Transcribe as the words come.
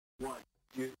Love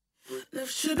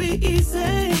should be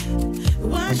easy.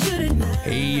 Why should it not?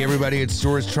 Hey everybody, it's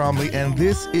George Trombley, and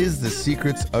this is the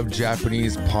Secrets of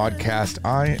Japanese podcast.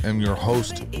 I am your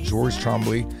host, George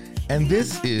Trombley, and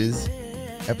this is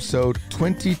episode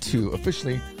 22.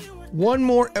 Officially, one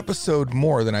more episode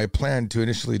more than I planned to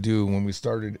initially do when we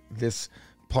started this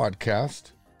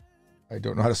podcast. I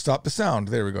don't know how to stop the sound.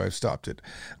 There we go. I've stopped it.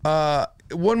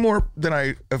 One more than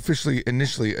I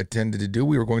initially intended to do.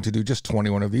 We were going to do just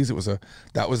 21 of these.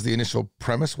 That was the initial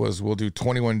premise, was we'll do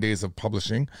 21 days of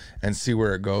publishing and see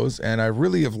where it goes. And I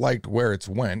really have liked where it's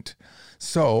went.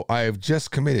 So I have just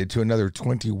committed to another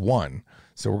 21.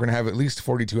 So we're going to have at least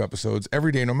 42 episodes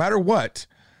every day, no matter what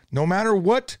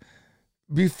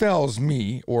befalls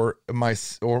me or my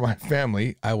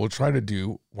family. I will try to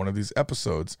do one of these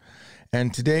episodes.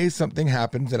 And today something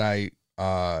happened that I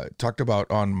talked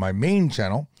about on my main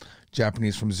channel,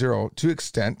 Japanese from Zero to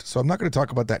Extent. So I'm not going to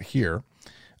talk about that here.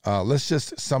 Let's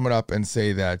just sum it up and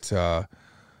say that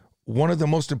one of the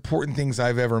most important things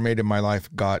I've ever made in my life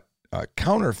got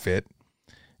counterfeited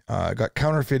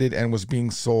and was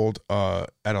being sold at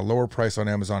a lower price on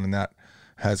Amazon, and that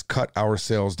has cut our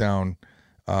sales down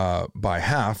by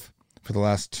half for the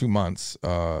last 2 months.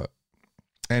 And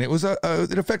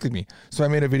it affected me. So I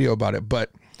made a video about it, but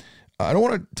I don't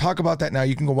want to talk about that now.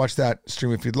 You can go watch that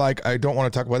stream if you'd like. I don't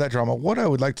want to talk about that drama. What I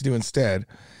would like to do instead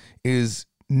is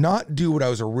not do what I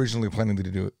was originally planning to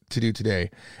do today,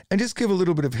 and just give a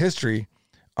little bit of history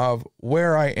of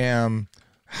where I am,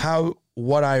 how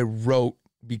what I wrote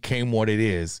became what it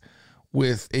is,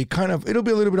 with a kind of, it'll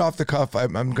be a little bit off the cuff.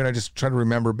 I'm going to just try to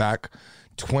remember back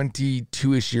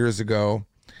 22-ish years ago.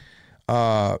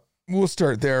 We'll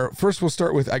start there. First, we'll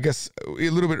start with, I guess, a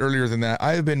little bit earlier than that.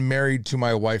 I have been married to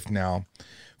my wife now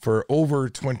for over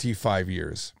 25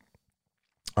 years.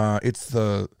 It's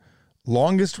the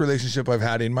longest relationship I've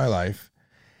had in my life,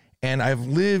 and I've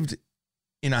lived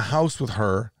in a house with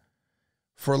her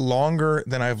for longer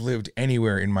than I've lived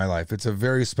anywhere in my life. It's a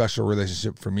very special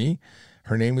relationship for me.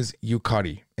 Her name is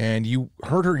Yukari, and you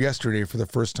heard her yesterday for the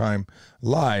first time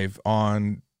live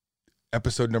on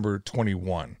episode number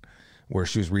 21. Where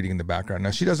she was reading in the background.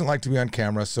 Now, she doesn't like to be on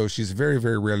camera, so she's very,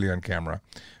 very rarely on camera,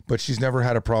 but she's never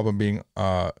had a problem being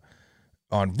on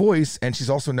voice, and she's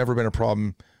also never been a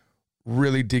problem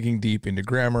really digging deep into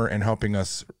grammar and helping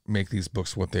us make these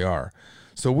books what they are.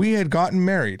 So we had gotten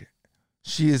married.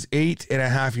 She is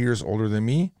 8.5 years older than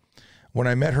me. When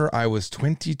I met her, I was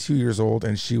 22 years old,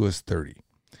 and she was 30.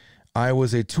 I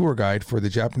was a tour guide for the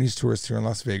Japanese tourists here in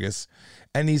Las Vegas,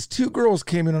 and these two girls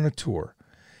came in on a tour,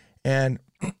 and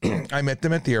I met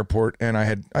them at the airport, and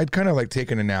I'd kind of like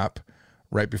taken a nap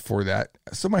right before that.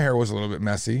 So my hair was a little bit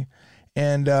messy,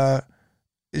 and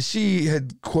she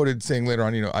had quoted saying later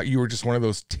on, you were just one of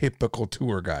those typical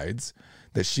tour guides.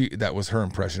 That was her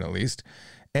impression, at least.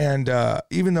 And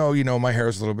even though, my hair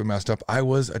was a little bit messed up, I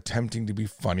was attempting to be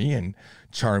funny and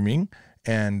charming.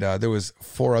 And there was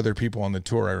 4 other people on the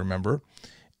tour, I remember,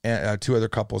 and 2 other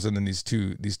couples, and then these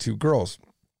two girls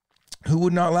who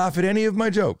would not laugh at any of my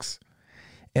jokes.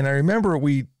 And I remember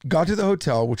we got to the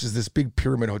hotel, which is this big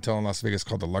pyramid hotel in Las Vegas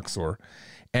called the Luxor.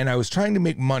 And I was trying to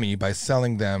make money by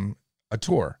selling them a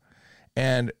tour.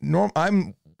 And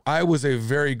I was a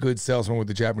very good salesman with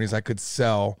the Japanese. I could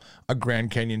sell a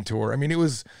Grand Canyon tour. I mean, it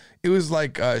was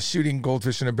like shooting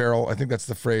goldfish in a barrel. I think that's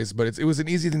the phrase. But it was an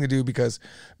easy thing to do because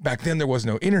back then there was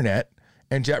no internet.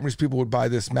 And Japanese people would buy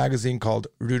this magazine called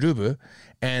Rurubu,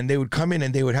 and they would come in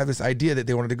and they would have this idea that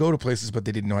they wanted to go to places, but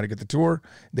they didn't know how to get the tour.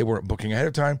 They weren't booking ahead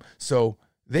of time. So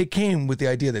they came with the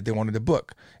idea that they wanted to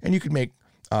book. And you could make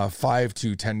 $5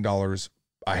 to $10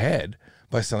 ahead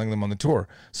by selling them on the tour.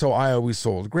 So I always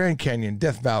sold Grand Canyon,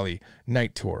 Death Valley,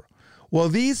 night tour. Well,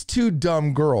 these 2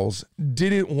 dumb girls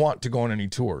didn't want to go on any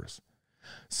tours.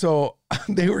 So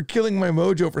they were killing my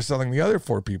mojo for selling the other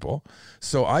 4 people.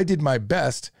 So I did my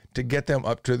best to get them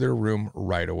up to their room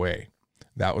right away.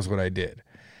 That was what I did.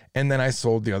 And then I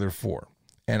sold the other 4.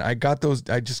 And I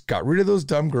just got rid of those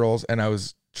dumb girls, and I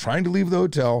was trying to leave the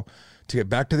hotel to get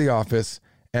back to the office,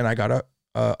 and I got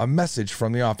a message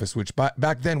from the office, which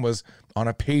back then was on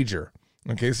a pager.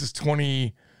 Okay, this is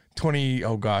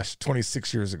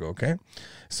 26 years ago, okay?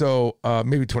 So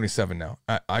maybe 27 now.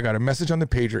 I got a message on the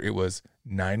pager. It was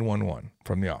 911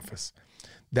 from the office.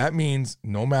 That means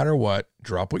no matter what,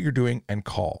 drop what you're doing and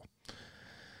call.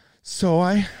 So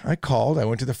I called. I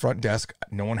went to the front desk.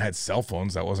 No one had cell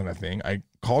phones. That wasn't a thing. I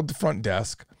called the front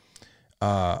desk.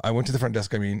 I went to the front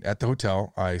desk, at the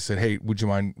hotel. I said, hey, would you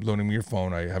mind loaning me your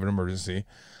phone? I have an emergency.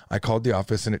 I called the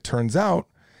office, and it turns out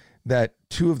that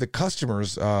 2 of the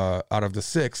customers out of the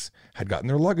 6 had gotten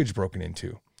their luggage broken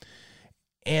into.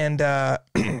 And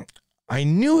I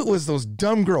knew it was those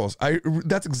dumb girls.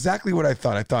 That's exactly what I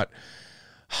thought. I thought,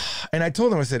 and I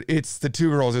told them, I said, it's the two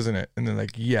girls, isn't it? And they're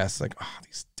like, yes. Like, oh,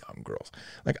 these dumb girls.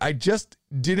 Like, I just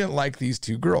didn't like these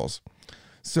two girls.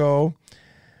 So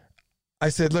I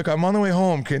said, look, I'm on the way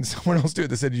home. Can someone else do it?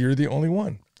 They said, you're the only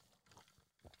one.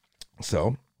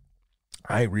 So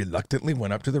I reluctantly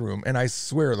went up to the room, and I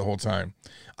swear the whole time,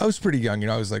 I was pretty young,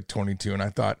 I was like 22, and I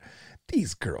thought,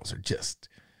 these girls are just,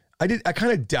 I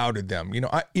kind of doubted them.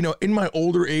 In my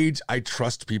older age, I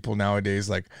trust people nowadays.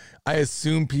 Like, I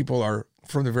assume people are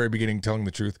from the very beginning telling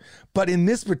the truth. But in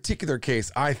this particular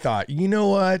case, I thought, you know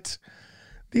what?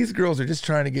 These girls are just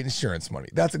trying to get insurance money.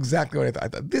 That's exactly what I thought. I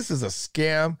thought this is a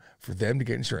scam for them to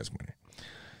get insurance money.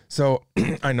 So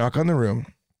I knock on the room,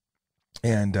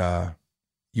 and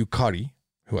Yukari,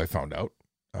 who I found out,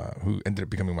 who ended up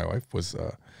becoming my wife,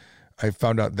 I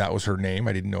found out that was her name.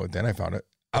 I didn't know it then. I found it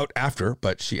out after,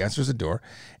 but she answers the door,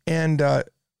 and I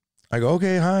go,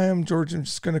 okay, hi, I'm George. I'm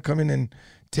just going to come in and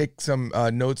take some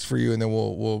notes for you, and then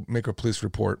we'll make a police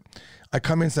report. I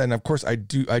come inside, and of course I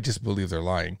just believe they're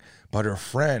lying, but her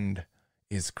friend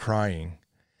is crying.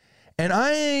 And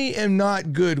I am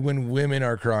not good when women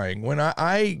are crying. When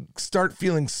I start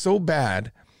feeling so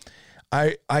bad,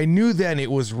 I knew then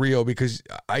it was real, because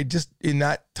I just, in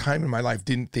that time in my life,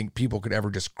 didn't think people could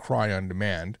ever just cry on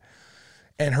demand.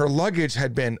 And her luggage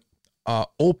had been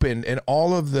opened, and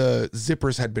all of the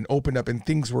zippers had been opened up, and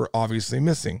things were obviously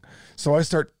missing. So I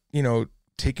start,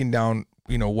 taking down,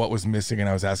 what was missing, and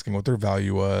I was asking what their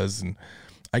value was. And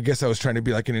I guess I was trying to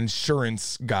be like an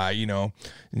insurance guy,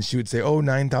 and she would say, oh,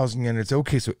 9,000 yen. It's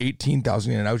okay. So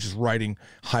 18,000 yen. And I was just writing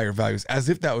higher values as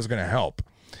if that was going to help.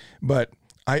 But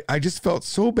I just felt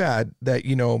so bad that,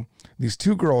 these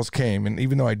two girls came, and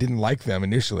even though I didn't like them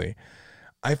initially,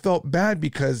 I felt bad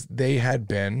because they had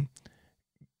been,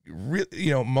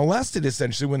 molested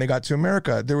essentially when they got to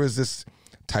America. There was this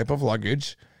type of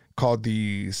luggage called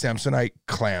the Samsonite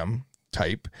clam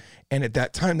type. And at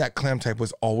that time, that clam type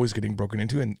was always getting broken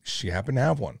into, and she happened to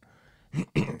have one.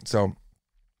 So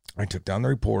I took down the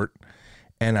report,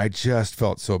 and I just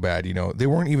felt so bad. They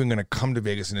weren't even going to come to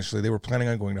Vegas initially. They were planning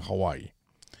on going to Hawaii.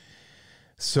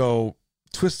 So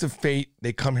twist of fate,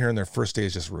 they come here, and their first day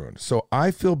is just ruined. So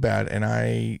I feel bad, and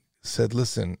I said,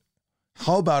 listen,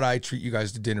 how about I treat you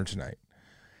guys to dinner tonight?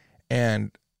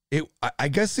 And I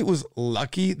guess it was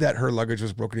lucky that her luggage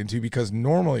was broken into, because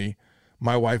normally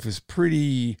my wife is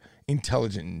pretty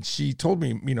intelligent. And she told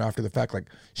me, after the fact, like,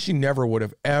 she never would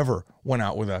have ever went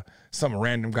out with some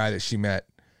random guy that she met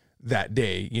that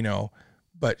day,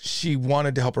 but she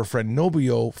wanted to help her friend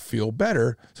Nobuo feel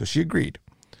better. So she agreed.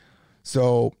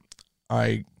 So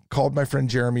I called my friend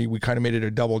Jeremy. We kind of made it a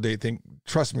double date thing.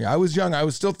 Trust me, I was young. I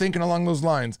was still thinking along those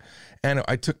lines. And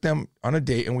I took them on a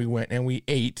date, and we went and we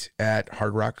ate at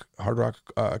Hard Rock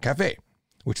Cafe,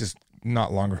 which is no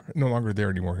longer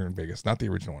there anymore here in Vegas. Not the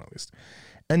original one, at least.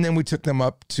 And then we took them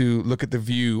up to look at the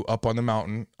view up on the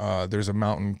mountain. There's a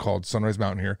mountain called Sunrise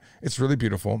Mountain here. It's really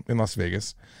beautiful in Las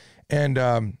Vegas. And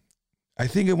I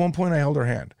think at one point I held her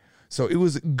hand. So it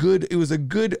was good. It was a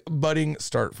good budding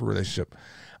start for a relationship.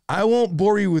 I won't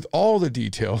bore you with all the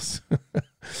details,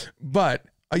 but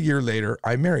a year later,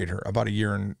 I married her. About a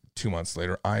year and 2 months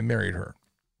later, I married her.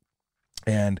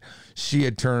 And she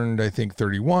had turned, I think,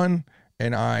 31,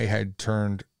 and I had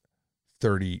turned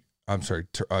 23.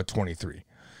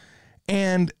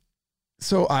 And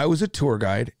so I was a tour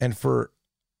guide, and for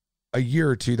a year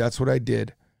or two, that's what I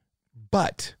did.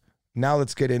 But now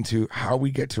let's get into how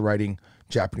we get to writing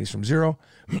Japanese from zero,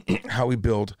 how we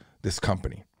build this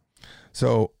company.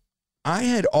 So I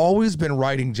had always been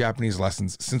writing Japanese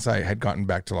lessons since I had gotten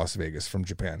back to Las Vegas from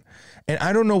Japan. And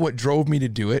I don't know what drove me to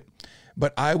do it,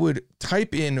 but I would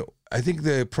type in, I think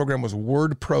the program was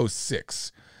Word Pro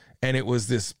 6, and it was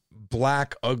this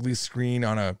black, ugly screen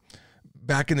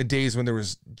back in the days when there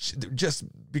was just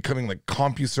becoming like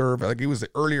CompuServe. Like, it was the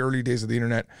early days of the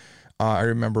internet. I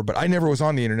remember, but I never was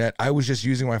on the internet. I was just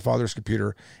using my father's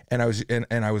computer, and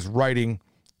I was writing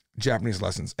Japanese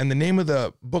lessons. And the name of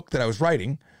the book that I was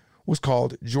writing was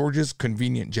called George's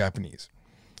Convenient Japanese.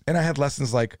 And I had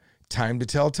lessons like time to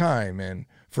tell time and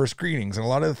first greetings, and a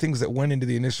lot of the things that went into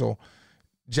the initial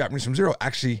Japanese from zero.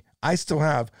 Actually, I still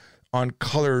have on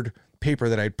colored paper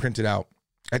that I printed out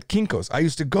at Kinko's. I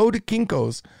used to go to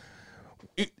Kinko's.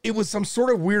 It was some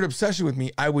sort of weird obsession with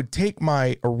me. I would take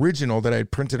my original that I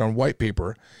had printed on white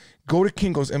paper, go to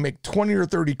Kinko's, and make 20 or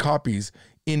 30 copies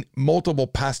in multiple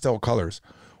pastel colors.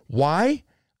 Why?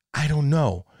 I don't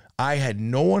know. I had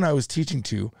no one I was teaching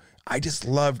to. I just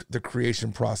loved the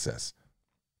creation process.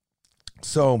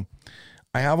 So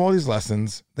I have all these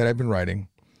lessons that I've been writing,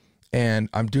 and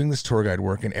I'm doing this tour guide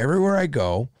work, and everywhere I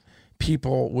go,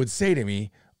 people would say to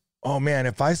me, oh man,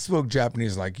 if I spoke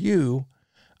Japanese like you,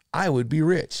 I would be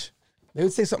rich. They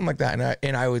would say something like that.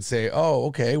 And I would say, oh,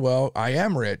 okay, well, I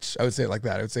am rich. I would say it like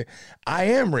that. I would say, I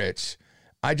am rich.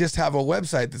 I just have a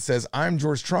website that says I'm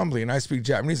George Trombley and I speak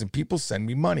Japanese and people send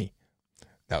me money.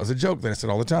 That was a joke that I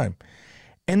said all the time.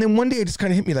 And then one day it just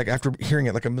kind of hit me, like after hearing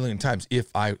it like a million times,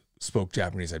 if I spoke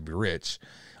Japanese, I'd be rich.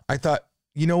 I thought,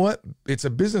 you know what? It's a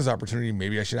business opportunity.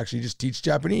 Maybe I should actually just teach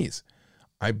Japanese.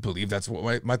 I believe that's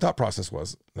what my thought process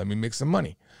was. Let me make some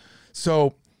money.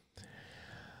 So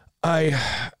I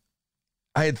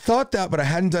had thought that, but I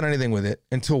hadn't done anything with it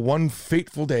until one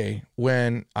fateful day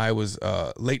when I was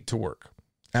late to work.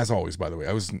 As always, by the way,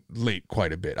 I was late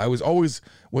quite a bit. I was always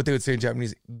what they would say in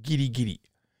Japanese, giri giri.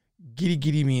 Giri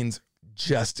giri means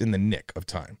just in the nick of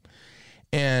time.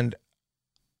 And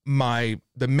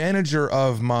the manager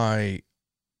of my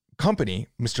company,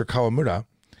 Mr. Kawamura,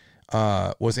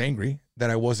 was angry that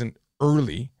I wasn't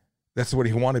early. That's what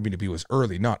he wanted me to be, was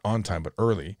early, not on time, but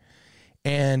early.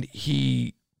 And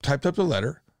he typed up the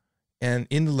letter, and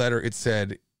in the letter it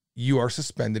said, you are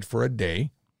suspended for a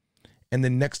day, and the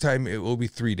next time it will be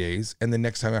 3 days, and the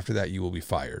next time after that you will be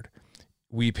fired.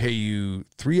 We pay you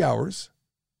 3 hours,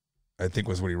 I think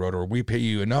was what he wrote, or we pay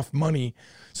you enough money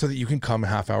so that you can come a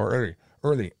half hour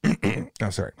early.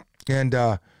 I'm sorry. And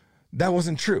that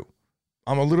wasn't true.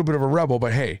 I'm a little bit of a rebel,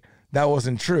 but hey, that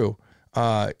wasn't true.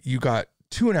 You got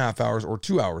 2.5 hours or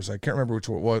 2 hours. I can't remember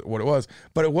what it was,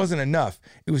 but it wasn't enough.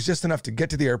 It was just enough to get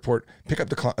to the airport, pick up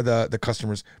the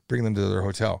customers, bring them to their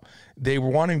hotel. They were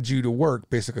wanting you to work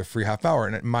basically a free half hour.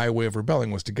 And my way of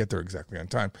rebelling was to get there exactly on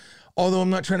time. Although I'm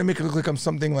not trying to make it look like I'm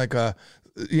something like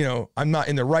I'm not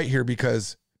in the right here,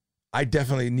 because I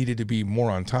definitely needed to be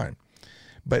more on time.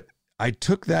 But I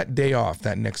took that day off.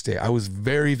 That next day, I was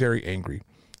very, very angry.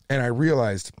 And I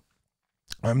realized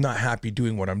I'm not happy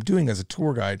doing what I'm doing as a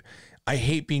tour guide. I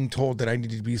hate being told that I need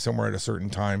to be somewhere at a certain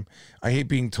time. I hate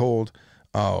being told,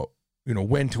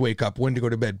 when to wake up, when to go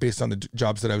to bed based on the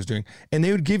jobs that I was doing. And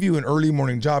they would give you an early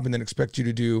morning job and then expect you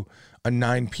to do a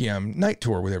 9 p.m. night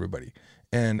tour with everybody.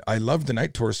 And I loved the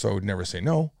night tour, so I would never say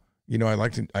no.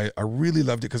 I really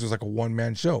loved it because it was like a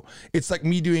one-man show. It's like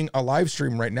me doing a live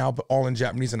stream right now, but all in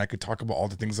Japanese, and I could talk about all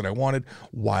the things that I wanted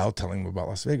while telling them about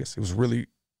Las Vegas. It was really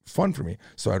fun for me,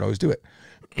 so I'd always do it.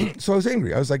 So I was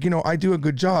angry. I was like, I do a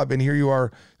good job, and here you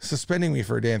are suspending me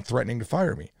for a day and threatening to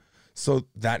fire me. So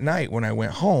that night when I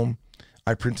went home,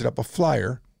 I printed up a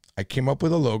flyer. I came up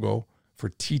with a logo for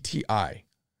TTI,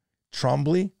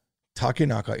 Trombley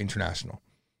Takenaka International.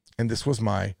 And this was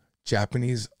my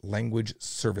Japanese language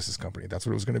services company. That's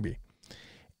what it was going to be.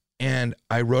 And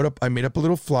I made up a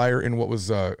little flyer in what was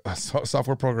a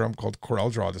software program called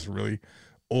CorelDRAW, this really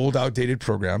old, outdated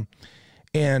program.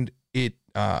 And it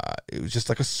was just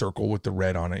like a circle with the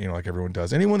red on it, like everyone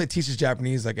does. Anyone that teaches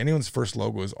Japanese, like anyone's first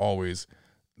logo is always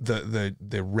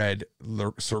the red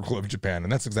circle of Japan.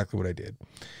 And that's exactly what I did.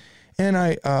 And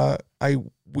I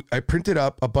printed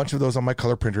up a bunch of those on my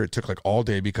color printer. It took like all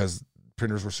day because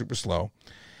printers were super slow.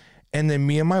 And then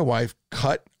me and my wife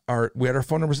we had our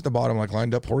phone numbers at the bottom, like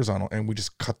lined up horizontal, and we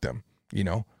just cut them,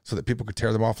 so that people could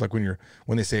tear them off. Like when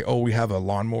they say, oh, we have a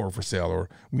lawnmower for sale, or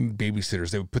we need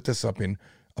babysitters, they would put this up in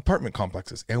apartment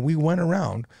complexes. And we went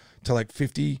around to like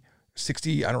 50,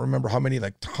 60, I don't remember how many,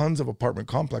 like tons of apartment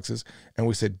complexes. And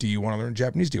we said, do you want to learn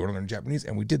Japanese? Do you want to learn Japanese?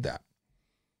 And we did that.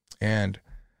 And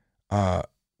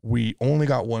we only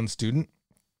got one student.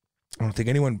 I don't think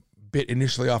anyone bit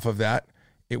initially off of that.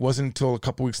 It wasn't until a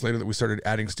couple weeks later that we started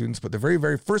adding students, but the very,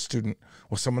 very first student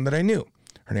was someone that I knew.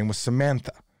 Her name was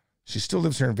Samantha. She still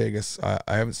lives here in Vegas. I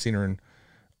haven't seen her in,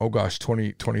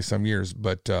 20 some years,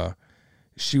 but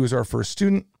she was our first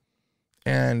student.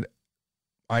 And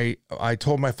I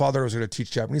told my father I was going to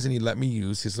teach Japanese, and he let me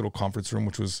use his little conference room,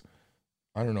 which was,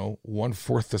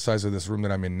 1/4 the size of this room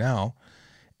that I'm in now.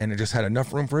 And it just had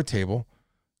enough room for a table.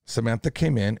 Samantha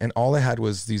came in, and all I had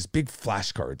was these big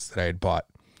flashcards that I had bought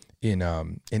in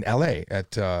LA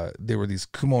they were these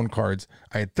Kumon cards.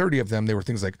 I had 30 of them. They were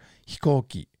things like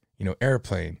hikoki,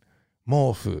 airplane,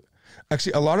 mofu.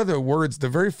 Actually, a lot of the words, the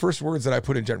very first words that I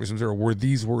put in Japanese were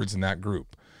these words in that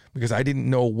group, because I didn't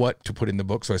know what to put in the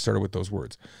book. So I started with those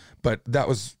words, but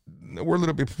we're a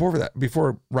little bit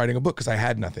before writing a book, because I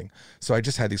had nothing. So I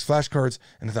just had these flashcards,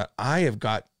 and I thought, I have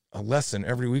got a lesson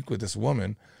every week with this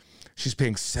woman. She's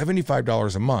paying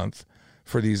 $75 a month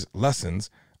for these lessons.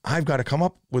 I've got to come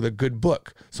up with a good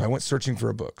book. So I went searching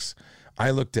for books. I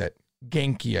looked at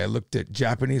Genki. I looked at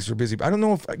Japanese for Busy. I don't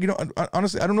know if,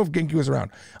 honestly, I don't know if Genki was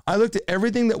around. I looked at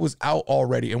everything that was out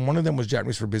already. And one of them was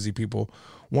Japanese for Busy People.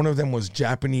 One of them was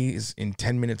Japanese in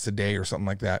 10 minutes a day or something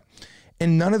like that.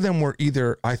 And none of them were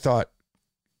either, I thought,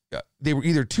 they were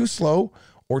either too slow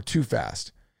or too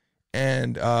fast.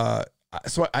 And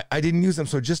so I didn't use them.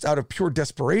 So just out of pure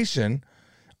desperation,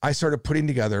 I started putting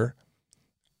together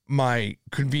my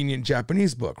convenient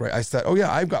Japanese book, right? I said, oh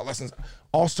yeah, I've got lessons.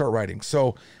 I'll start writing.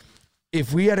 So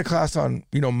if we had a class on,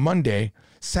 Monday,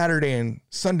 Saturday, and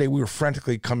Sunday, we were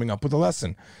frantically coming up with a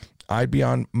lesson. I'd be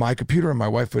on my computer and my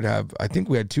wife would have, I think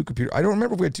we had two computers. I don't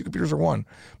remember if we had two computers or one,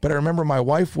 but I remember my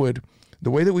wife would,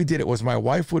 the way that we did it was my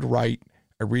wife would write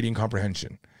a reading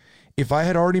comprehension. If I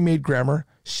had already made grammar,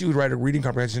 she would write a reading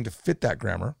comprehension to fit that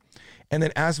grammar. And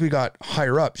then as we got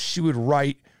higher up, she would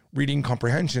write reading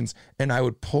comprehensions and I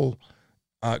would pull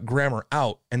grammar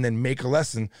out and then make a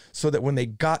lesson so that when they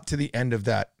got to the end of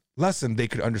that lesson, they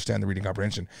could understand the reading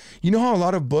comprehension. You know how a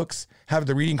lot of books have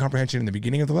the reading comprehension in the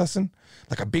beginning of the lesson?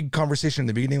 Like a big conversation in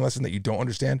the beginning of the lesson that you don't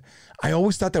understand? I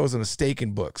always thought that was a mistake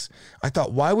in books. I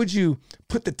thought, why would you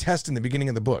put the test in the beginning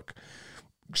of the book?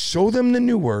 Show them the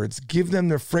new words, give them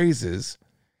their phrases,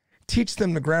 teach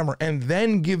them the grammar, and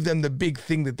then give them the big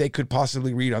thing that they could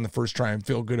possibly read on the first try and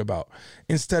feel good about.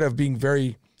 Instead of being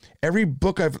every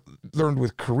book I've learned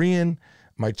with Korean,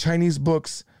 my Chinese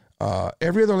books,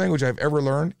 every other language I've ever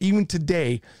learned, even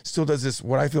today, still does this,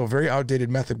 what I feel very outdated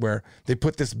method where they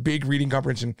put this big reading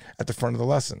comprehension at the front of the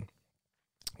lesson.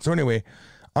 So anyway,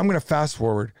 I'm going to fast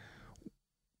forward.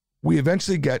 We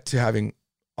eventually get to having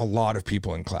a lot of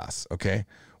people in class. Okay.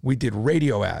 We did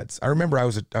radio ads. I remember I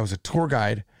was a tour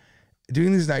guide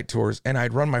doing these night tours, and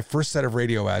I'd run my first set of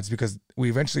radio ads because we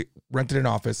eventually rented an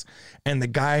office, and the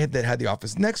guy that had the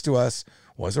office next to us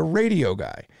was a radio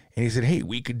guy. And he said, hey,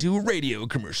 we could do a radio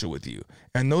commercial with you.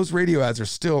 And those radio ads are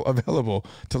still available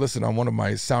to listen on one of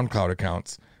my SoundCloud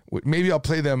accounts. Maybe I'll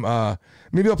play them.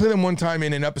 Maybe I'll play them one time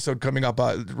in an episode coming up.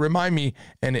 Remind me,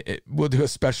 and we'll do a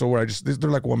special where they're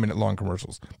like 1 minute long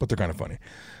commercials, but they're kind of funny.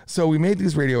 So we made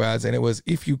these radio ads, and it was,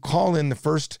 if you call in the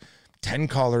first 10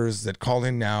 callers that call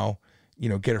in now,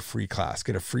 get a free class,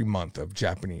 get a free month of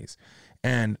Japanese.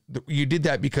 And you did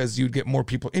that because you'd get more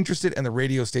people interested, and the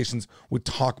radio stations would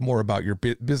talk more about your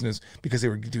business because they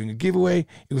were doing a giveaway.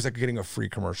 It was like getting a free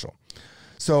commercial.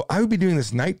 So I would be doing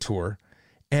this night tour,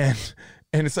 and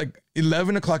it's like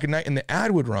 11 o'clock at night, and the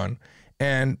ad would run.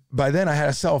 And by then I had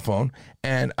a cell phone,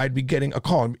 and I'd be getting a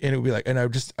call, and it would be like, and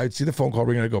I'd see the phone call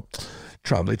ring, and I'd go,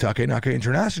 Trombley Takenaka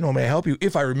International, may I help you?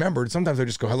 If I remembered, sometimes I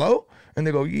just go, hello? And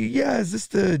they go, yeah, is this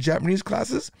the Japanese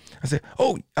classes? I say,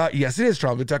 oh, yes, it is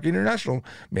Trombley Takenaka International.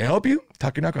 May I help you?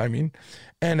 Takenaka, I mean.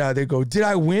 And they go, did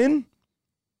I win?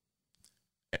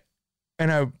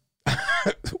 And I,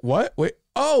 what? Wait,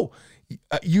 oh,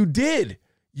 you did.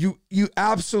 You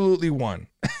absolutely won.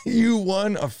 You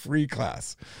won a free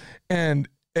class. And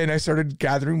I started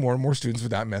gathering more and more students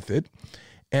with that method.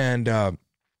 And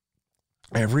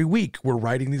every week we're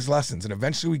writing these lessons. And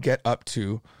eventually we get up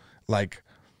to like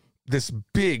this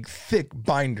big, thick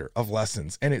binder of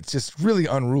lessons. And it's just really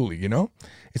unruly,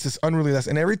 It's this unruly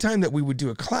lesson. And every time that we would do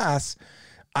a class,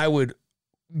 I would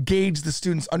gauge the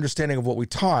students' understanding of what we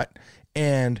taught,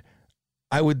 and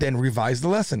I would then revise the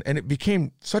lesson. And it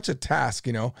became such a task,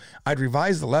 I'd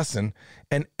revise the lesson,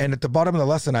 and at the bottom of the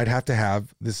lesson, I'd have to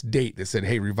have this date that said,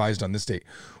 hey, revised on this date,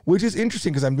 which is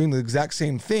interesting because I'm doing the exact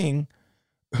same thing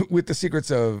with the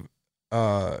Secrets of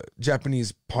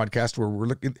Japanese podcast, where we're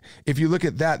looking, if you look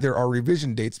at that, there are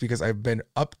revision dates because I've been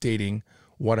updating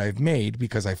what I've made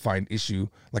because I find issue,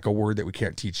 like a word that we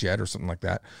can't teach yet or something like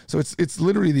that. So it's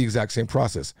literally the exact same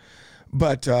process.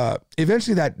 But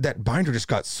eventually that binder just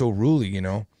got so ruly,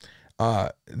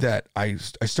 that I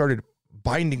started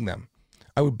binding them.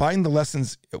 I would bind the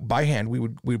lessons by hand. We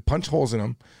would punch holes in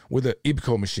them with an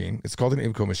Ibco machine. It's called an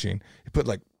Ibco machine. You put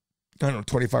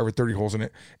 25 or 30 holes in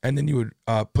it. And then you would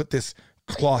put this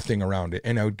cloth thing around it,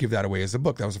 and I would give that away as a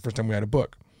book. That was the first time we had a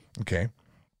book. Okay.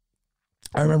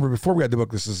 I remember before we had the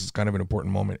book, this is kind of an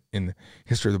important moment in the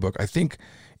history of the book. I think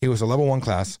it was a level 1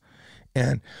 class.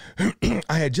 And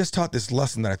I had just taught this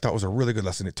lesson that I thought was a really good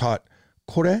lesson. It taught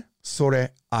kore, sore,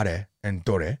 are, and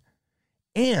dore.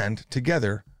 And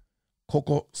together,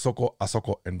 koko, soko,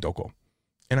 asoko, and doko.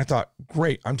 And I thought,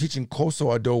 great, I'm teaching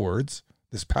koso ado words,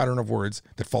 this pattern of words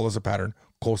that follows a pattern,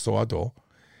 koso ado.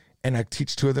 And I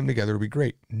teach 2 of them together, it'll be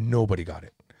great. Nobody got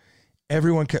it.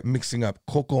 Everyone kept mixing up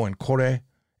koko and kore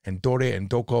and dore and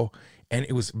doko. And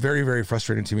it was very, very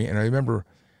frustrating to me. And I remember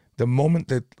the moment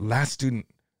that last student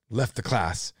left the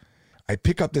class, I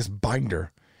pick up this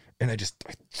binder and I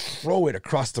throw it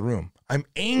across the room. I'm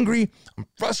angry. I'm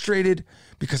frustrated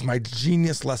because my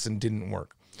genius lesson didn't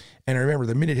work. And I remember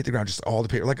the minute it hit the ground, just all the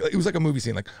paper, it was like a movie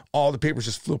scene, like all the papers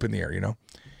just flew up in the air,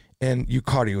 And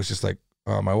Yukari was just like,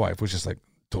 my wife was just like,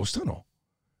 Dostano?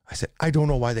 I said, I don't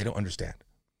know why they don't understand.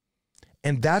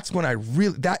 And that's when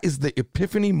that is the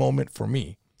epiphany moment for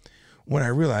me, when I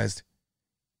realized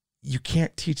you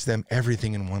can't teach them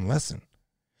everything in one lesson.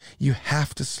 You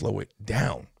have to slow it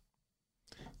down.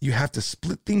 You have to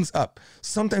split things up.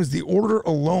 Sometimes the order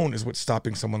alone is what's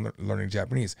stopping someone learning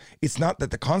Japanese. It's not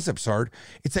that the concept's hard.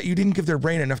 It's that you didn't give their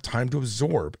brain enough time to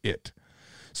absorb it.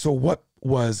 So what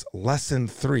was lesson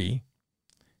 3?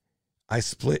 I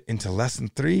split into lesson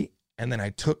 3, and then I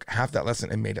took half that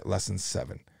lesson and made it lesson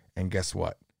 7. And guess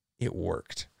what? It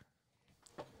worked.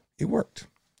 It worked.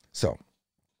 So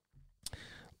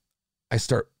I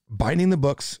start binding the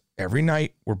books. Every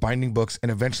night we're binding books,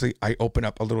 and eventually I open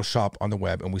up a little shop on the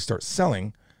web and we start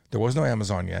selling. There was no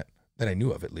Amazon yet that I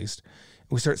knew of, at least.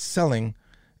 We start selling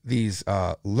these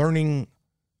learning,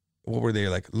 what were they,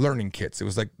 like learning kits. It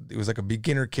was like a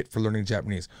beginner kit for learning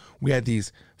Japanese. We had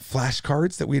these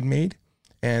flashcards that we had made,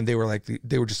 and they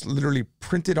were just literally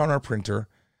printed on our printer,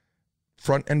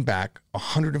 front and back,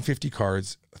 150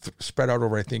 cards spread out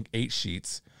over, I think, 8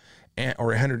 sheets, or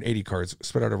 180 cards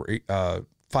spread out over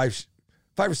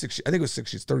 5 or 6 sheets. I think it was 6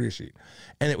 sheets, 30 a sheet.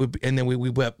 And then we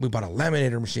bought a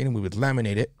laminator machine, and we would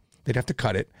laminate it. They'd have to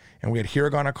cut it. And we had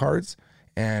hiragana cards,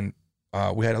 and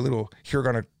we had a little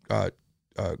hiragana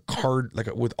card,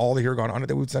 like with all the hiragana on it,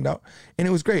 that we would send out. And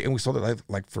it was great. And we sold it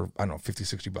like for, I don't know, 50,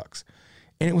 60 bucks.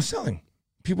 And it was selling.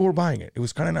 People were buying it. It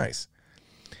was kind of nice.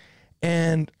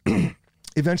 And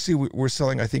eventually we were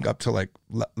selling, I think, up to like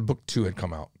book 2 had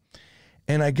come out.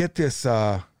 And I get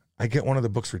one of the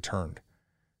books returned.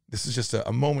 This is just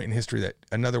a moment in history, that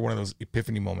another one of those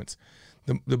epiphany moments.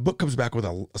 The book comes back with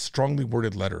a strongly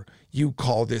worded letter. You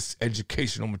call this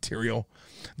educational material?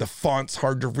 The font's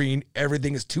hard to read.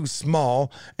 Everything is too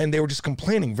small. And they were just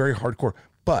complaining very hardcore,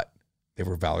 but they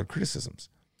were valid criticisms.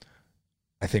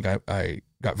 I think I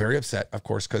got very upset, of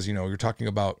course, because, you're talking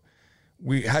about,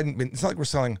 it's not like we're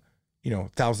selling,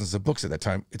 thousands of books at that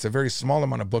time. It's a very small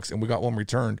amount of books, and we got one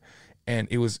returned, and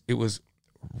it was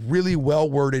really well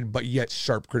worded, but yet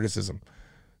sharp criticism.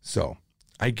 So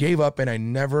I gave up, and I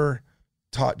never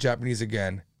taught Japanese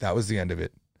again. That was the end of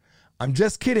it. I'm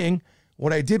just kidding.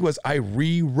 What I did was I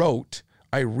reformed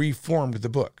the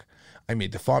book. I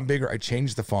made the font bigger. I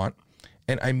changed the font,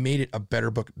 and I made it a better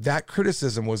book. That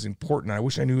criticism was important. I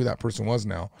wish I knew who that person was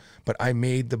now, but I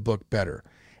made the book better.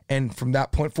 And from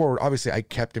that point forward, obviously I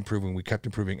kept improving. We kept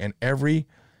improving. And every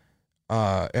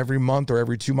month or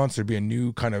every 2 months, there'd be a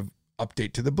new kind of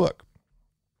update to the book.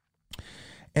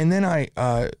 And then I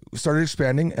started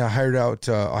expanding. I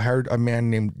hired a man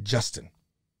named Justin.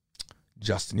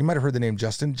 You might have heard the name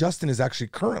Justin. Justin is actually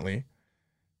currently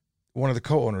one of the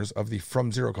co-owners of the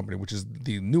From Zero company, which is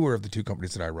the newer of the 2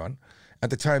 companies that I run. At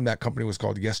the time, that company was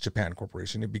called Yes Japan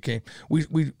Corporation. It became,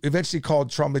 we eventually called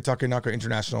Trombley Takenaka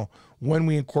International. When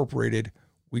we incorporated,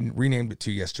 we renamed it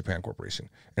to Yes Japan Corporation.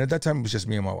 And at that time, it was just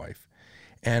me and my wife.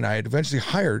 And I had eventually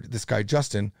hired this guy,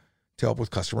 Justin, to help with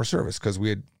customer service, because we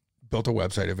had built a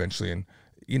website eventually, and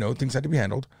things had to be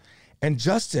handled. And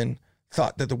Justin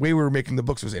thought that the way we were making the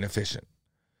books was inefficient.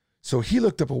 So he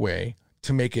looked up a way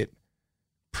to make it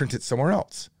print it somewhere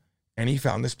else. And he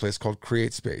found this place called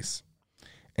CreateSpace.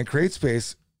 And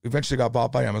CreateSpace eventually got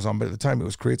bought by Amazon, but at the time it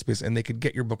was CreateSpace, and they could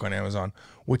get your book on Amazon,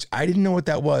 which I didn't know what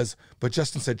that was, but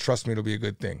Justin said, trust me, it'll be a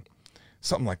good thing.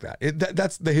 Something like that.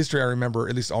 That's the history I remember.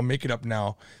 At least I'll make it up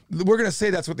now. We're going to say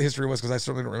that's what the history was, because I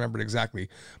certainly don't remember it exactly.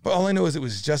 But all I know is it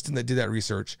was Justin that did that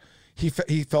research. He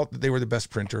felt that they were the best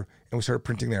printer, and we started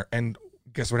printing there. And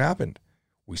guess what happened?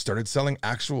 We started selling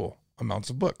actual amounts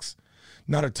of books.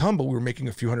 Not a ton, but we were making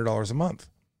a few $100s a month.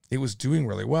 It was doing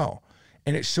really well.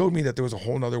 And it showed me that there was a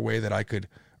whole nother way that I could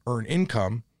earn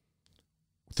income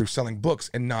through selling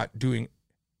books and not doing,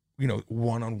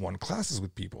 one-on-one classes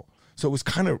with people. So it was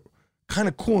kind of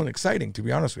cool and exciting, to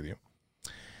be honest with you.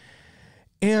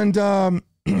 And I'm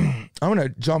going to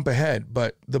jump ahead,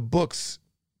 but the books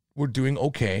were doing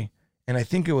okay. And I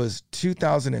think it was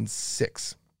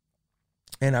 2006.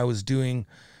 And I was doing,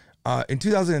 in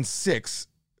 2006,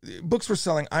 books were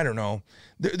selling, I don't know.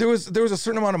 There was a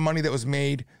certain amount of money that was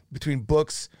made between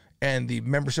books and the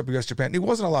membership of US Japan. It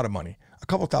wasn't a lot of money, a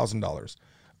couple $1,000s.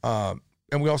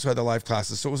 And we also had the live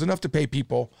classes. So it was enough to pay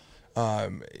people.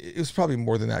 It was probably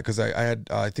more than that, because I had,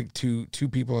 I think, two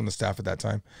people in the staff at that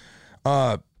time.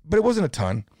 But it wasn't a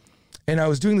ton. And I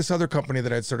was doing this other company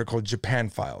that I had started called Japan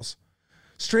Files.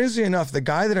 Strangely enough, the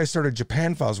guy that I started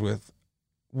Japan Files with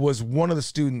was one of the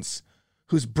students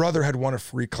whose brother had won a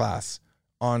free class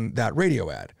on that radio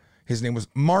ad. His name was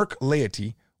Mark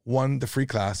Laity, won the free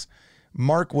class.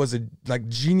 Mark was a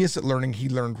genius at learning. He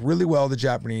learned really well the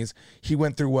Japanese. He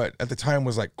went through what at the time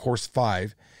was like course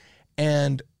 5.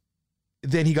 And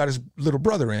then he got his little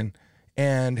brother in,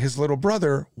 and his little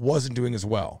brother wasn't doing as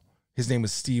well. His name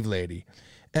was Steve Lady.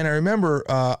 And I remember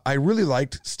I really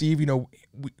liked Steve,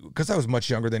 because I was much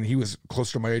younger than he was,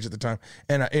 closer to my age at the time.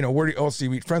 And, where do you also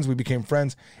meet friends? We became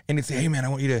friends. And he'd say, hey, man, I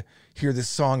want you to hear this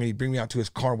song. And he'd bring me out to his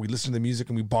car. And we'd listen to the music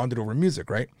and we bonded over music,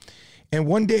 right? And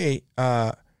one day,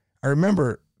 I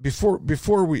remember before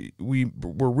we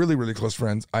were really, really close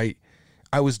friends, I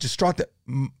was distraught that,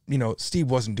 Steve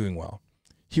wasn't doing well.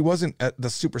 He wasn't the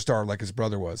superstar like his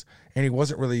brother was. And he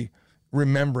wasn't really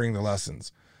remembering the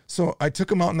lessons. So I took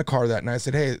him out in the car that night. I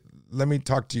said, hey, let me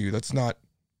talk to you. Let's not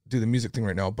do the music thing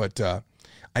right now, but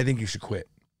I think you should quit.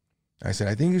 I said,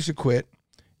 I think you should quit.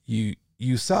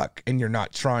 You suck and you're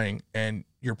not trying and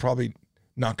you're probably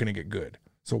not going to get good.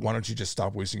 So why don't you just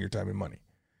stop wasting your time and money?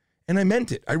 And I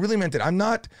meant it. I really meant it. I'm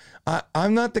not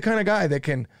the kind of guy that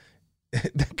can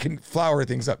flower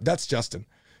things up. That's Justin.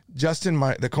 Justin,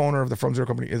 the co-owner of the From Zero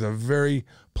Company, is a very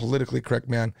politically correct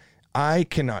man. I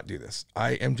cannot do this.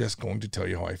 I am just going to tell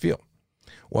you how I feel.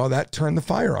 Well, that turned the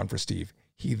fire on for Steve.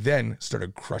 He then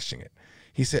started crushing it.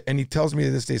 He said, and he tells me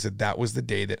to this day, said that was the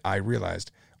day that I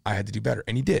realized I had to do better.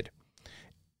 And he did.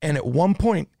 And at one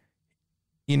point,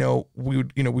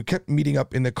 we kept meeting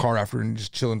up in the car after and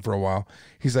just chilling for a while.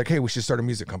 He's like, hey, we should start a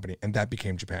music company. And that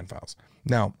became Japan Files.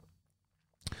 Now,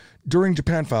 during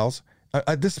Japan Files,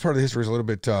 this part of the history is a little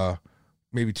bit,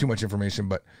 maybe too much information,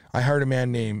 but I hired a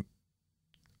man named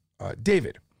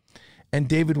David. And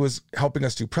David was helping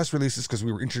us do press releases because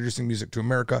we were introducing music to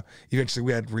America. Eventually,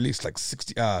 we had released like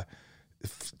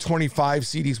 25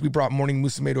 CDs. We brought Morning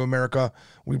Musume to America.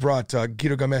 We brought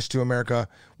Gito Gamesh to America.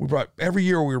 Every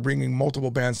year we were bringing multiple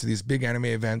bands to these big anime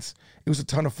events. It was a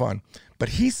ton of fun. But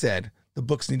he said the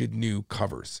books needed new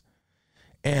covers.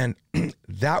 And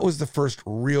that was the first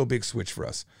real big switch for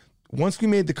us. Once we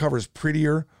made the covers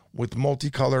prettier with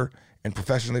multicolor and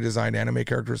professionally designed anime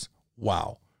characters,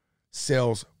 wow.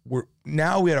 Sales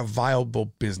now we had a viable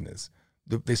business.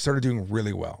 They started doing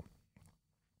really well.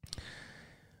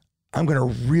 I'm going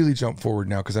to really jump forward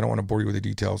now because I don't want to bore you with the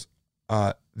details.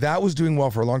 That was doing well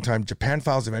for a long time. Japan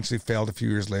Files eventually failed a few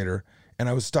years later, and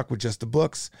I was stuck with just the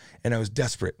books, and I was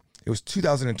desperate. It was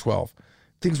 2012.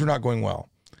 Things were not going well.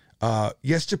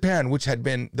 Yes Japan, which had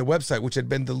been the website, which had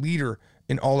been the leader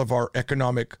in all of our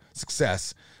economic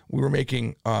success, we were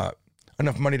making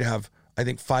enough money to have, I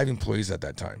think, 5 employees at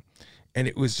that time. And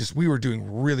it was just, we were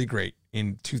doing really great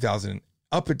in 2000,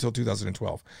 up until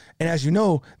 2012. And as you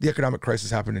know, the economic crisis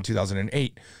happened in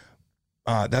 2008.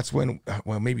 That's when,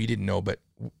 well, maybe you didn't know, but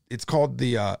it's called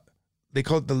they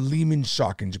call it the Lehman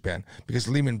shock in Japan because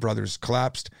Lehman Brothers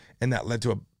collapsed, and that led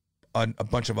to a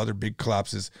bunch of other big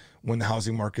collapses when the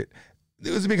housing market,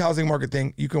 it was a big housing market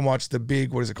thing. You can watch the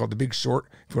big, what is it called? The Big Short,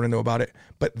 if you want to know about it.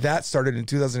 But that started in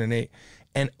 2008,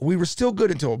 and we were still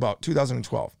good until about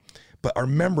 2012. But our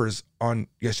members on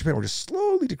Yes Japan were just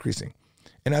slowly decreasing.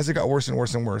 And as it got worse and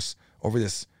worse and worse over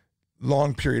this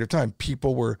long period of time,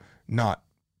 people were not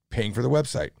paying for the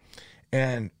website.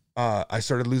 And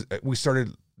we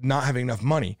started not having enough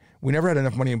money. We never had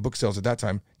enough money in book sales at that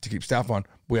time to keep staff on.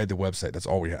 We had the website. That's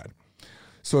all we had.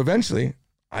 So eventually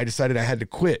I decided I had to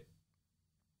quit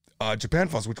Japan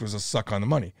Files, which was a suck on the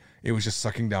money. It was just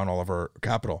sucking down all of our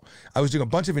capital. I was doing a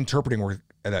bunch of interpreting work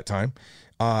at that time.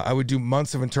 I would do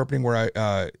months of interpreting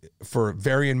where for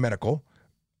Varian Medical,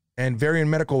 and Varian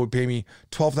Medical would pay me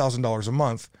 $12,000 a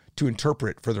month to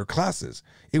interpret for their classes.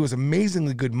 It was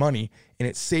amazingly good money, and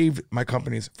it saved my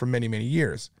companies for many, many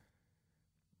years.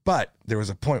 But there was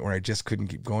a point where I just couldn't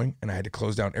keep going, and I had to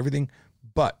close down everything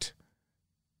but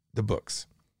the books.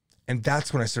 And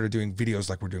that's when I started doing videos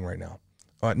like we're doing right now.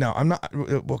 Now, I'm not,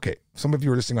 okay, some of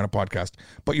you are listening on a podcast,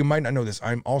 but you might not know this.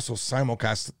 I'm also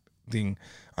simulcasting.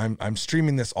 I'm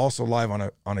streaming this also live on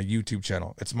a YouTube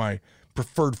channel. It's my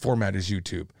preferred format is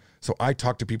YouTube. So I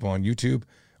talk to people on YouTube.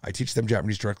 I teach them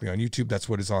Japanese directly on YouTube. That's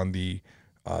what is on the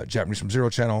Japanese from Zero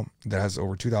channel that has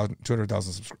over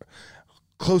 200,000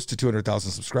 close to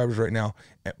 200,000 subscribers right now.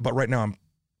 But right now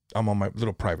I'm on my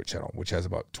little private channel, which has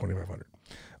about 2,500.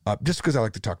 Just because I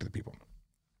like to talk to the people.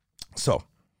 So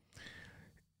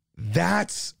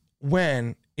that's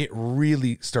when it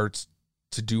really starts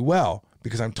to do well,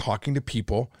 because I'm talking to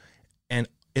people, and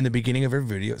in the beginning of every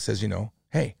video it says,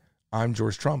 hey, I'm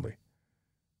George Trombley,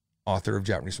 author of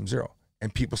Japanese from Zero.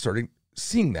 And people started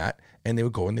seeing that, and they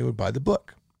would go and they would buy the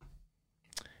book.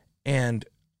 And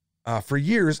for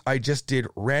years, I just did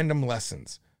random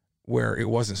lessons where it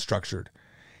wasn't structured.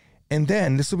 And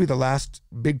then this will be the last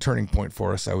big turning point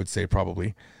for us, I would say,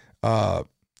 probably.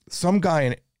 Some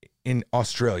guy in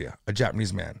Australia, a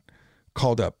Japanese man,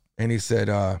 called up and he said,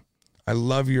 I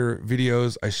love your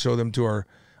videos. I show them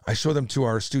to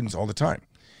our students all the time.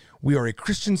 We are a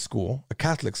Christian school, a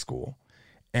Catholic school,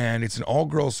 and it's an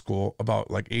all-girls school about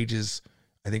like ages,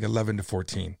 I think 11 to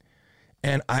 14.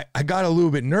 And I got a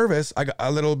little bit nervous. I got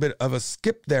a little bit of a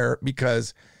skip there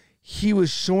because he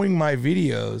was showing my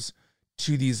videos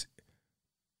to these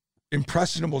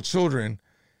impressionable children,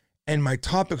 and my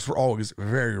topics were always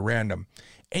very random.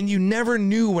 And you never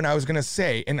knew when I was going to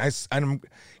say, and I'm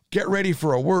get ready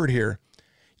for a word here.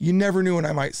 You never knew when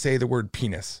I might say the word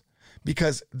penis,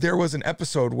 because there was an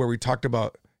episode where we talked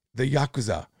about the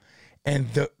Yakuza, and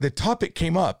the topic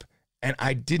came up, and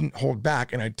I didn't hold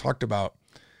back, and I talked about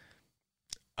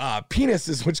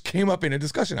penises, which came up in a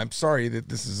discussion. I'm sorry that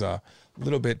this is a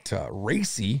little bit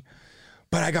racy,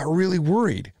 but I got really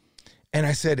worried. And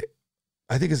I said,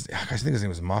 I think his name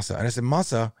was Masa. And I said,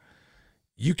 Masa,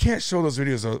 you can't show those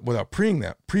videos without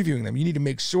previewing them. You need to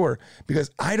make sure, because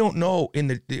I don't know,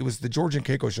 it was the George and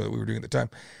Keiko show that we were doing at the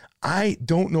time. I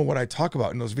don't know what I talk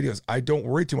about in those videos. I don't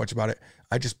worry too much about it.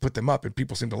 I just put them up and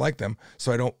people seem to like them.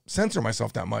 So I don't censor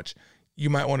myself that much.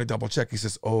 You might want to double check. He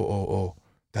says, oh,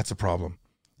 that's a problem.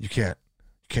 You can't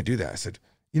do that. I said,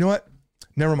 you know what?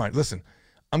 Never mind. Listen,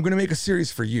 I'm going to make a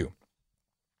series for you.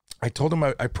 I told him,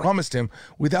 I promised him,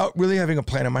 without really having a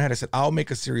plan in my head, I said, I'll make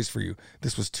a series for you.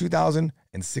 This was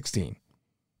 2016.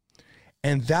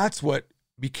 And that's what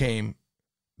became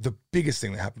the biggest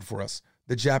thing that happened for us,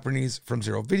 the Japanese From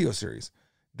Zero video series.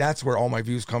 That's where all my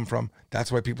views come from.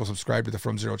 That's why people subscribe to the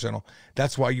From Zero channel.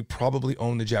 That's why you probably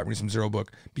own the Japanese From Zero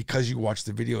book, because you watch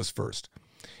the videos first.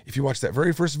 If you watch that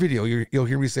very first video, you'll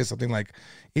hear me say something like,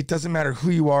 it doesn't matter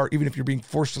who you are, even if you're being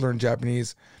forced to learn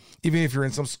Japanese, even if you're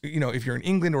in if you're in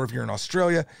England or if you're in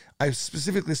Australia. I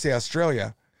specifically say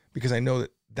Australia because I know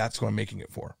that that's who I'm making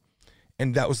it for.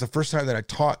 And that was the first time that I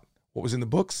taught what was in the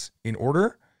books in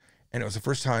order. And it was the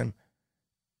first time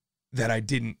that I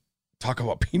didn't talk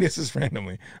about penises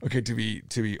randomly, okay, to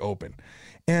be open.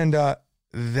 And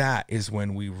that is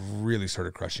when we really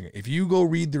started crushing it. If you go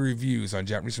read the reviews on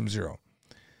Japanese From Zero,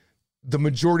 the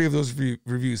majority of those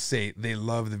reviews say they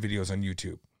love the videos on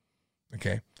YouTube,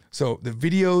 okay? So the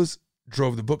videos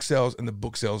drove the book sales, and the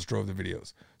book sales drove the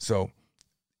videos. So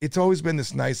it's always been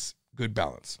this nice, good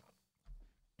balance.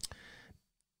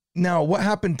 Now, what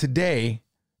happened today,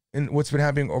 and what's been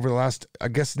happening over the last, I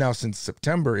guess now since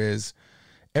September, is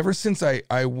ever since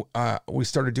we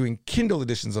started doing Kindle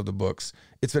editions of the books,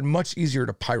 it's been much easier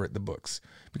to pirate the books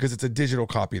because it's a digital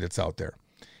copy that's out there.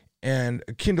 And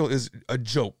Kindle is a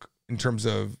joke in terms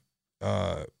of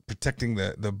protecting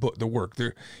the book, the work.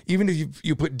 There, even if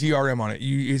you put DRM on it,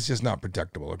 it's just not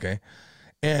protectable, okay?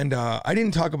 And I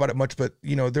didn't talk about it much, but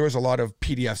there was a lot of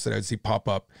PDFs that I'd see pop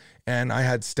up, and I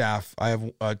had staff. I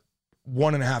have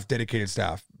 1.5 dedicated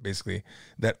staff, basically,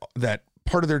 that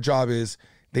part of their job is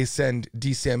they send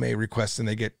DCMA requests and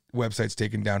they get websites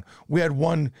taken down. We had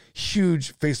one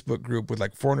huge Facebook group with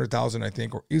like 400,000, I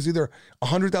think, or it was either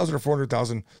 100,000 or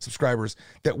 400,000 subscribers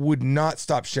that would not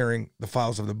stop sharing the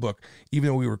files of the book, even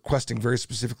though we were requesting very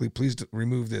specifically, please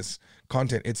remove this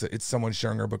content. It's someone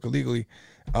sharing our book illegally.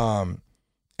 They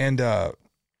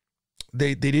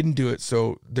didn't do it,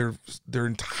 so their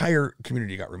entire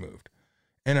community got removed.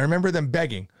 And I remember them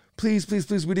begging, please, please,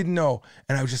 please, we didn't know.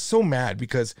 And I was just so mad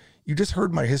because you just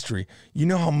heard my history. You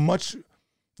know how much,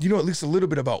 at least a little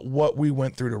bit about what we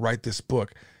went through to write this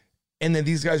book. And then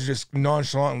these guys are just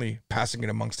nonchalantly passing it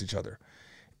amongst each other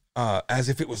as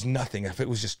if it was nothing, if it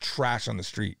was just trash on the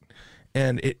street.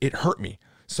 And it hurt me.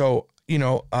 So,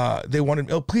 they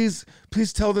wanted, please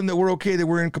tell them that we're okay, that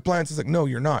we're in compliance. It's like, no,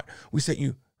 you're not. We sent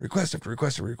you request after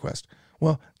request after request.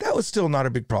 Well, that was still not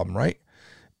a big problem, right?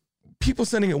 People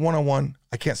sending it one-on-one,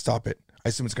 I can't stop it. I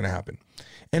assume it's going to happen.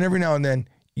 And every now and then,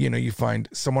 you find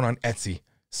someone on Etsy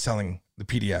selling the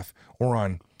PDF, or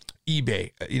on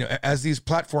eBay. As these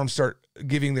platforms start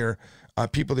giving their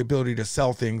people the ability to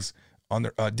sell things on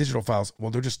their digital files, well,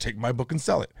 they'll just take my book and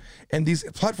sell it. And these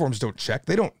platforms don't check.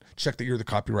 They don't check that you're the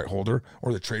copyright holder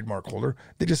or the trademark holder.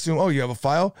 They just assume, oh, you have a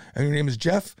file and your name is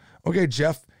Jeff. Okay,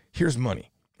 Jeff, here's money,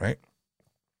 right?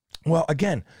 Well,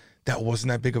 again, that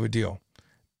wasn't that big of a deal.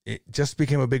 It just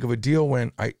became a big of a deal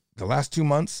when the last 2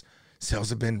 months, sales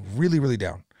have been really, really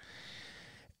down.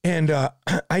 And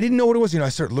I didn't know what it was. I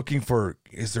started looking for,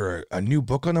 is there a new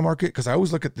book on the market? Because I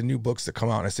always look at the new books that come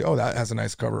out and I say, oh, that has a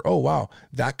nice cover. Oh, wow,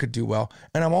 that could do well.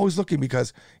 And I'm always looking,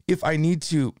 because if I need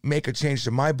to make a change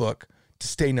to my book to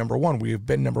stay number one, we have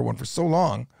been number one for so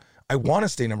long, I want to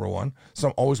stay number one. So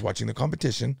I'm always watching the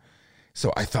competition.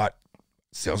 So I thought,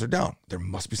 sales are down. There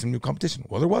must be some new competition.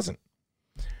 Well, there wasn't.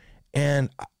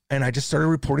 And I just started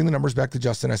reporting the numbers back to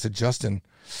Justin. I said, Justin,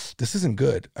 this isn't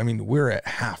good. I mean, we're at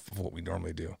half of what we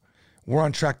normally do. We're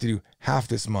on track to do half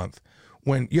this month.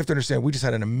 When you have to understand, we just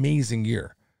had an amazing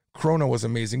year Corona was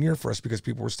an amazing year for us because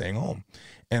people were staying home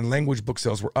and language book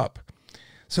sales were up.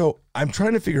 So I'm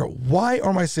trying to figure out, why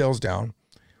are my sales down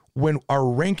when our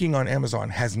ranking on Amazon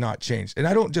has not changed? And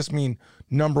I don't just mean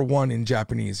number one in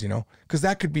Japanese, because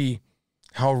that could be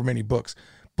however many books,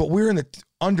 but we're in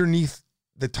underneath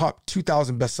the top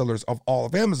 2,000 bestsellers of all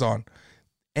of Amazon.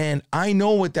 And I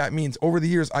know what that means. Over the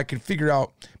years, I can figure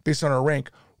out, based on our rank,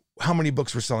 how many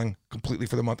books we're selling completely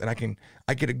for the month. And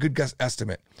I get a good guess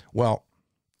estimate. Well,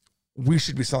 we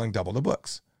should be selling double the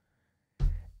books.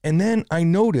 And then I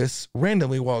notice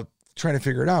randomly while trying to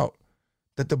figure it out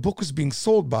that the book was being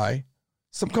sold by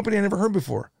some company I never heard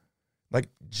before, like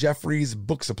Jeffrey's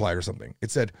Book Supply or something. It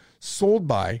said sold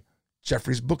by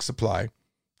Jeffrey's Book Supply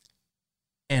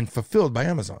and fulfilled by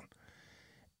Amazon.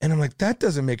 And I'm like, that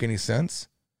doesn't make any sense.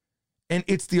 And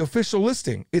it's the official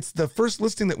listing. It's the first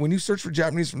listing that when you search for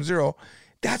Japanese from Zero,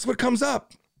 that's what comes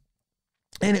up.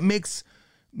 And it makes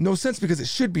no sense because it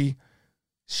should be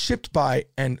shipped by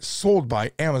and sold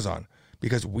by Amazon,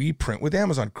 because we print with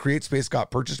Amazon. CreateSpace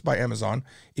got purchased by Amazon.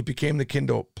 It became the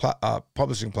Kindle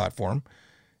publishing platform.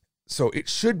 So it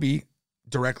should be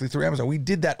directly through Amazon. We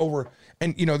did that over,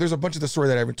 and there's a bunch of the story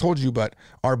that I haven't told you, but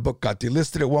our book got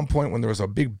delisted at one point when there was a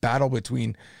big battle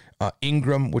between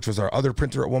Ingram, which was our other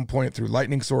printer at one point, through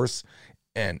Lightning Source,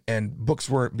 and books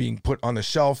weren't being put on the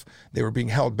shelf. They were being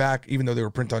held back, even though they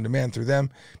were print on demand through them,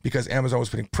 because Amazon was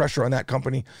putting pressure on that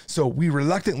company. So we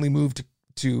reluctantly moved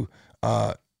to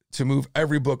move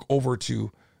every book over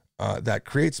to that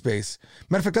CreateSpace.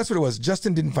 Matter of fact, that's what it was.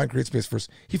 Justin didn't find CreateSpace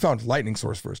first. He found Lightning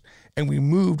Source first. And we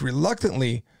moved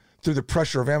reluctantly through the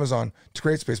pressure of Amazon to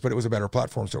CreateSpace, but it was a better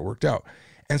platform, so it worked out.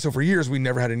 And so for years, we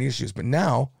never had any issues. But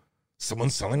now,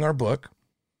 someone's selling our book,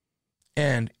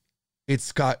 and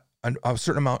it's got a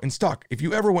certain amount in stock. If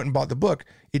you ever went and bought the book,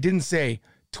 it didn't say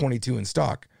 22 in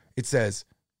stock. It says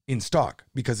in stock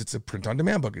because it's a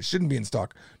print-on-demand book. It shouldn't be in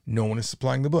stock. No one is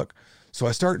supplying the book. So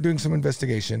I started doing some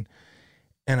investigation,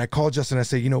 and I called Justin. I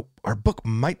say, our book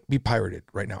might be pirated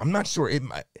right now. I'm not sure.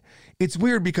 It's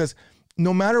weird because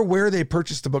no matter where they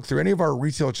purchased the book through any of our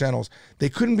retail channels, they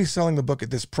couldn't be selling the book at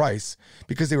this price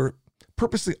because they were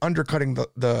purposely undercutting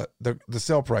the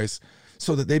sale price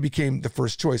so that they became the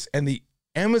first choice. And the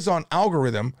Amazon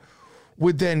algorithm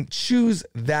would then choose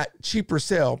that cheaper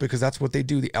sale because that's what they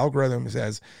do. The algorithm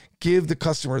says, give the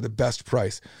customer the best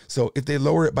price. So if they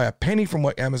lower it by a penny from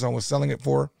what Amazon was selling it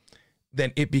for,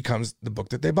 then it becomes the book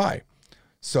that they buy.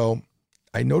 So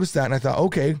I noticed that and I thought,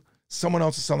 okay, someone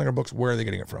else is selling our books. Where are they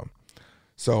getting it from?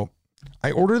 So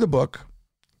I ordered the book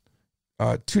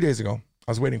 2 days ago.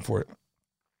 I was waiting for it.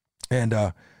 And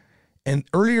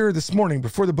earlier this morning,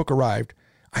 before the book arrived,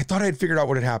 I thought I had figured out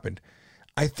what had happened.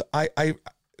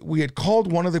 We had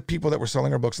called one of the people that were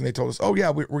selling our books, and they told us, oh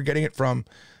yeah, we're getting it from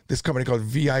this company called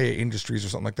VIA Industries or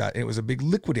something like that. And it was a big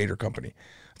liquidator company.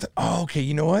 I thought, oh, okay,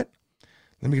 you know what?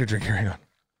 Let me get a drink here. Hang on.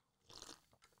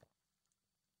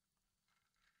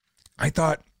 I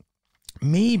thought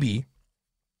maybe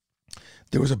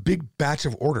there was a big batch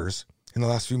of orders in the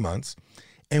last few months,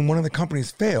 and one of the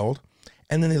companies failed,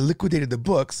 and then they liquidated the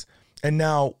books, and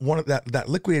now one of that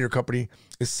liquidator company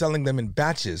is selling them in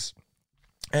batches,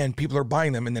 and people are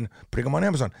buying them and then putting them on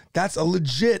Amazon. That's a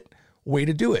legit way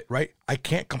to do it, right? I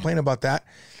can't complain about that.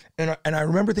 And I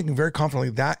remember thinking very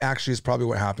confidently that actually is probably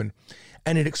what happened.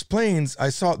 And it explains, I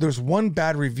saw there's one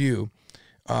bad review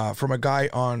from a guy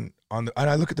and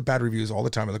I look at the bad reviews all the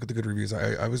time. I look at the good reviews.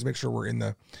 I always make sure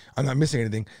I'm not missing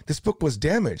anything. This book was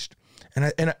damaged.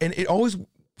 And it always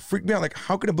freaked me out. Like,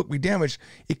 how can a book be damaged?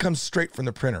 It comes straight from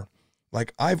the printer.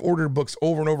 Like, I've ordered books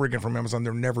over and over again from Amazon.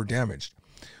 They're never damaged.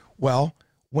 Well,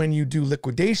 when you do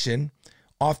liquidation,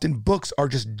 often books are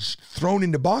just thrown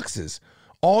into boxes.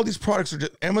 All these products are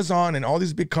just Amazon and all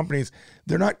these big companies.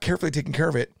 They're not carefully taking care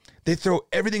of it. They throw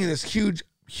everything in this huge,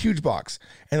 huge box,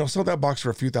 and they'll sell that box for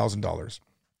a few $1,000s.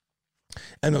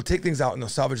 And they'll take things out and they'll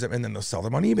salvage them, and then they'll sell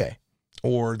them on eBay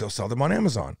or they'll sell them on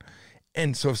Amazon.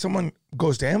 And so if someone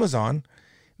goes to Amazon,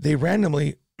 they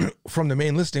randomly from the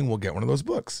main listing will get one of those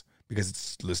books because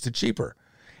it's listed cheaper.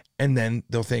 And then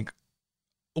they'll think,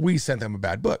 we sent them a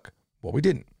bad book. Well, we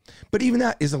didn't. But even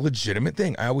that is a legitimate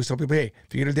thing. I always tell people, hey,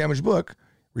 if you get a damaged book,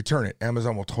 return it.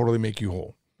 Amazon will totally make you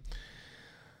whole.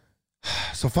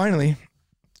 So finally,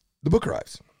 the book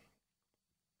arrives.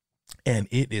 And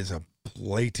it is a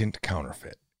blatant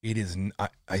counterfeit. It is,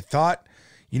 I thought,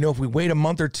 if we wait a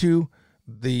month or two,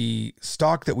 the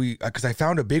stock that because I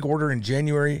found a big order in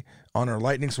January on our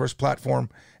Lightning Source platform,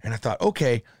 and I thought,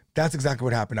 okay, that's exactly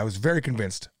what happened. I was very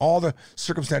convinced. All the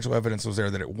circumstantial evidence was there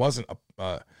that it wasn't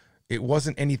It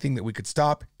wasn't anything that we could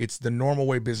stop. It's the normal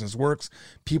way business works.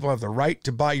 People have the right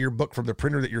to buy your book from the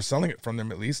printer that you're selling it from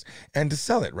them, at least, and to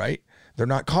sell it, right? They're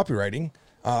not copywriting.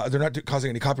 They're not causing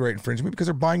any copyright infringement because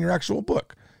they're buying your actual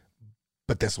book.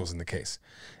 But this wasn't the case.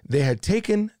 They had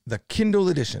taken the Kindle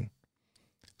edition,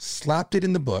 slapped it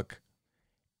in the book,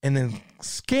 and then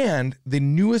scanned the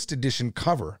newest edition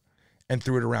cover and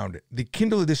threw it around it. The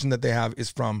Kindle edition that they have is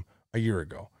from a year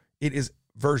ago. It is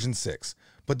version 6.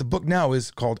 But the book now is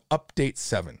called Update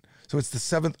 7. So it's the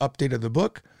 7th update of the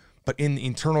book, but in the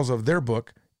internals of their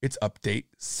book, it's Update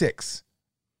 6.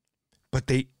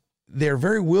 But they're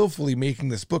very willfully making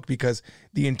this book because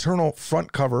the internal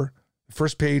front cover,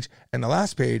 first page, and the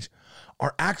last page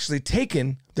are actually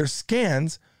taken, they're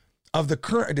scans of the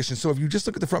current edition. So if you just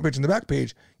look at the front page and the back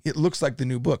page, it looks like the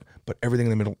new book, but everything in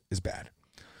the middle is bad.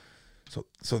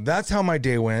 So that's how my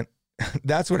day went.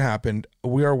 That's what happened.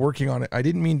 We are working on it. I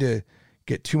didn't mean to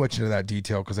get too much into that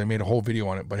detail because I made a whole video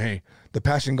on it, but hey, the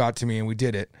passion got to me and we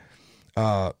did it.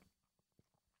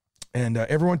 And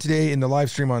everyone today in the live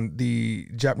stream on the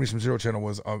Japanese from Zero channel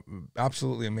was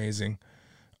absolutely amazing.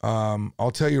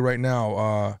 I'll tell you right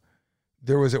now,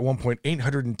 there was at one point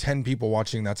 810 people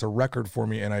watching. That's a record for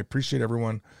me, and I appreciate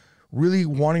everyone really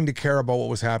wanting to care about what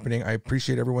was happening. I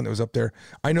appreciate everyone that was up there.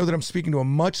 I know that I'm speaking to a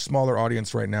much smaller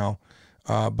audience right now,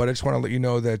 but I just want to let you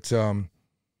know that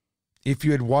if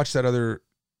you had watched that other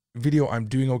video, I'm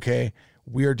doing okay.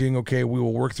 We are doing okay. We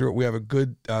will work through it. We have a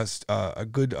good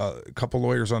couple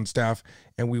lawyers on staff,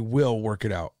 and we will work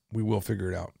it out. We will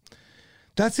figure it out.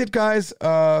 That's it, guys.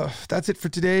 That's it for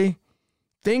today.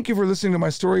 Thank you for listening to my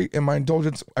story and my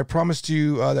indulgence. I promised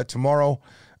you that tomorrow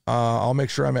I'll make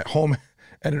sure I'm at home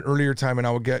at an earlier time, and I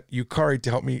will get Yukari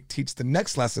to help me teach the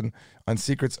next lesson on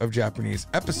Secrets of Japanese,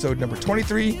 episode number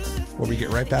 23, where we get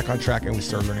right back on track and we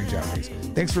start learning Japanese.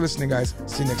 Thanks for listening, guys.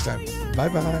 See you next time.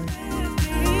 Bye-bye.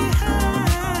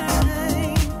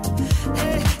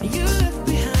 You